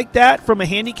something like that from a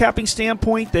handicapping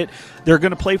standpoint, that they're going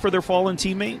to play for their fallen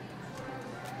teammate?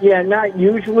 Yeah, not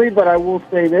usually, but I will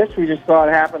say this. We just saw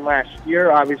it happen last year.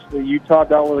 Obviously, Utah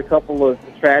dealt with a couple of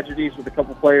tragedies with a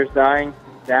couple players dying.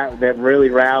 That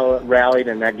really rallied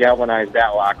and that galvanized that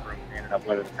locker room and ended up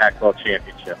winning the Pac-12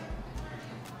 championship.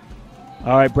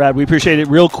 All right, Brad, we appreciate it.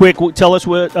 Real quick, tell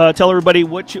everybody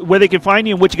where they can find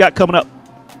you and what you got coming up.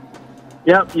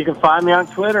 Yep, you can find me on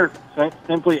Twitter,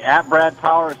 simply at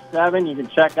BradPowers7. You can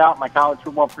check out my college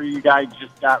football preview guide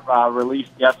just got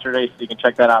released yesterday, so you can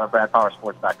check that out at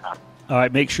BradPowersports.com. All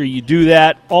right, make sure you do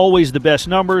that. Always the best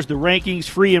numbers, the rankings,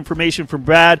 free information from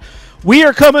Brad. We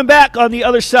are coming back on the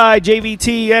other side.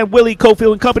 JVT and Willie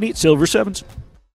Cofield and Company at Silver Sevens.